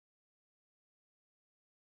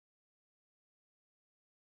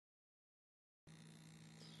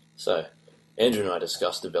So, Andrew and I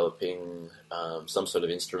discussed developing some sort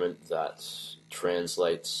of instrument that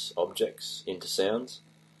translates objects into sounds.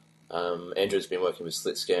 Andrew's been working with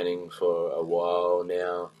slit scanning for a while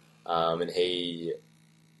now, and he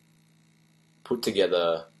put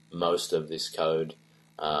together most of this code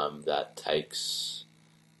that takes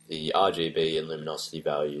the RGB and luminosity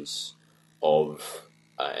values of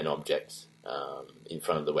an object in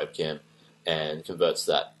front of the webcam and converts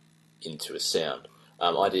that into a sound.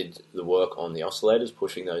 I did the work on the oscillators,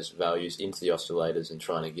 pushing those values into the oscillators and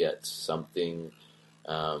trying to get something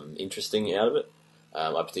interesting out of it.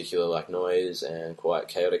 I particularly like noise and quite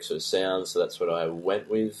chaotic sort of sounds, so that's what I went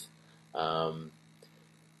with. That's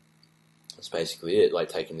basically it, like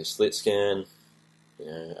taking this slit scan,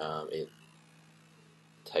 it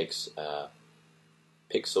takes a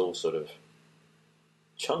pixel sort of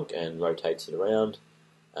chunk and rotates it around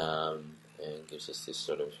and gives us this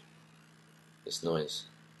sort of this noise.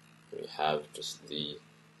 We have just the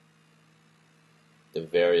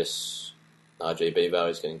various RGB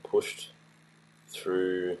values getting pushed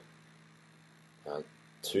through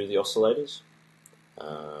to the oscillators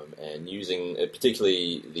and using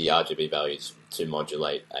particularly the RGB values to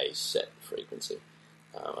modulate a set frequency.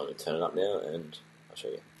 I'm going to turn it up now and I'll show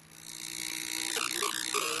you.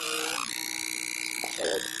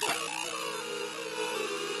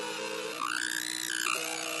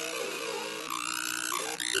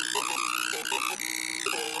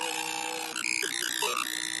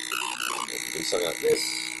 Do something like this.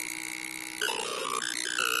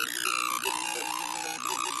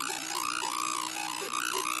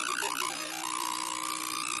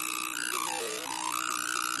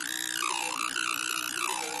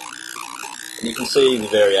 And you can see the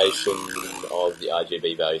variation of the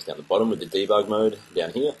RGB values down the bottom with the debug mode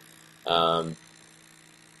down here.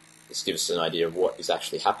 This gives us an idea of what is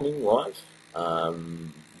actually happening live,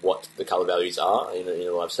 what the color values are in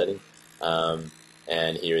a live setting,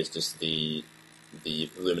 and here is just the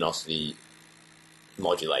luminosity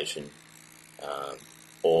modulation,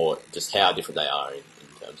 or just how different they are in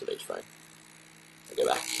terms of each frame. I'll go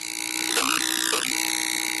back.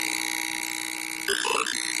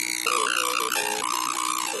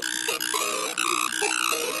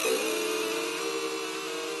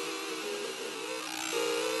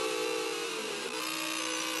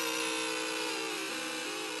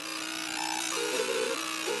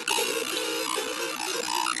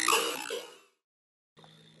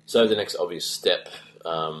 So the next obvious step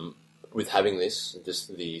with having this,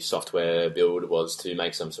 just the software build, was to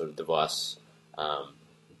make some sort of device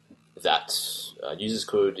that users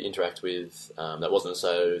could interact with that wasn't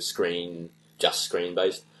so just screen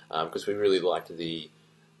based, because we really liked the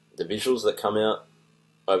visuals that come out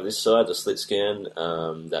over this side, the slit scan,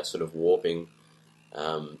 that sort of warping,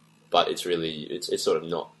 but it's sort of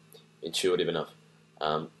not intuitive enough.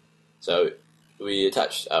 So we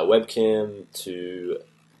attached a webcam to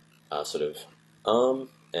sort of arm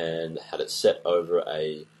and had it set over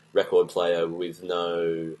a record player with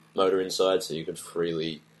no motor inside, so you could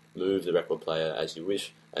freely move the record player as you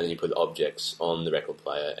wish, and then you put objects on the record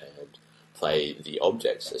player and play the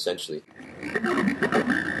objects essentially.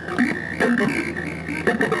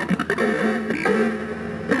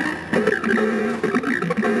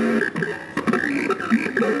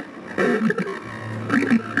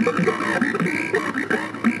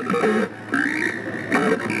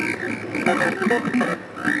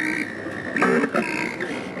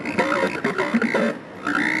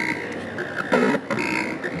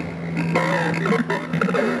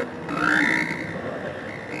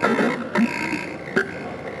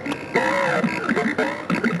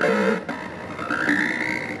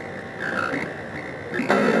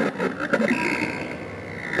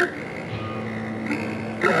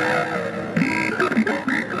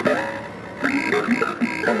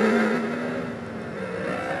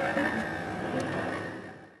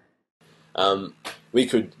 We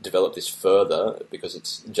could develop this further because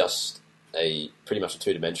it's just pretty much a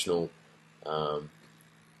two-dimensional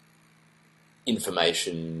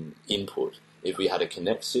information input. If we had a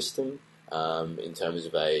Kinect system in terms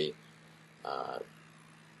of a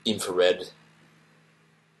infrared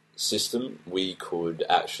system, we could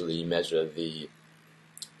actually measure the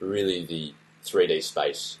 3D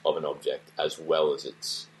space of an object as well as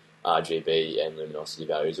its RGB and luminosity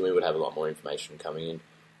values, and we would have a lot more information coming in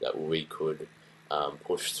that we could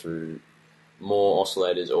push through more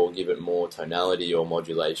oscillators or give it more tonality or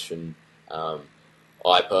modulation.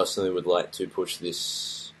 I personally would like to push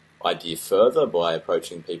this idea further by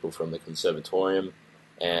approaching people from the conservatorium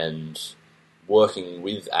and working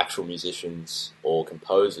with actual musicians or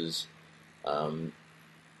composers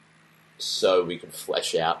so we can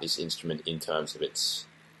flesh out this instrument in terms of its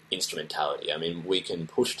instrumentality. I mean, we can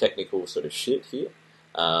push technical sort of shit here,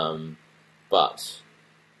 but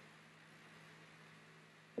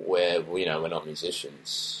we're not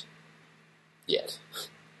musicians yet,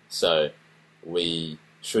 so we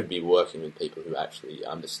should be working with people who actually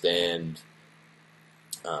understand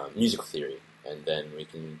musical theory, and then we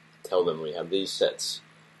can tell them we have these sets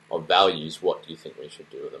of values. What do you think we should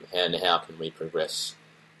do with them, and how can we progress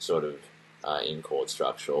sort of in chord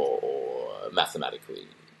structure or mathematically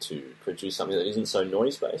to produce something that isn't so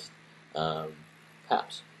noise based?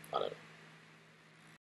 Perhaps, I don't know.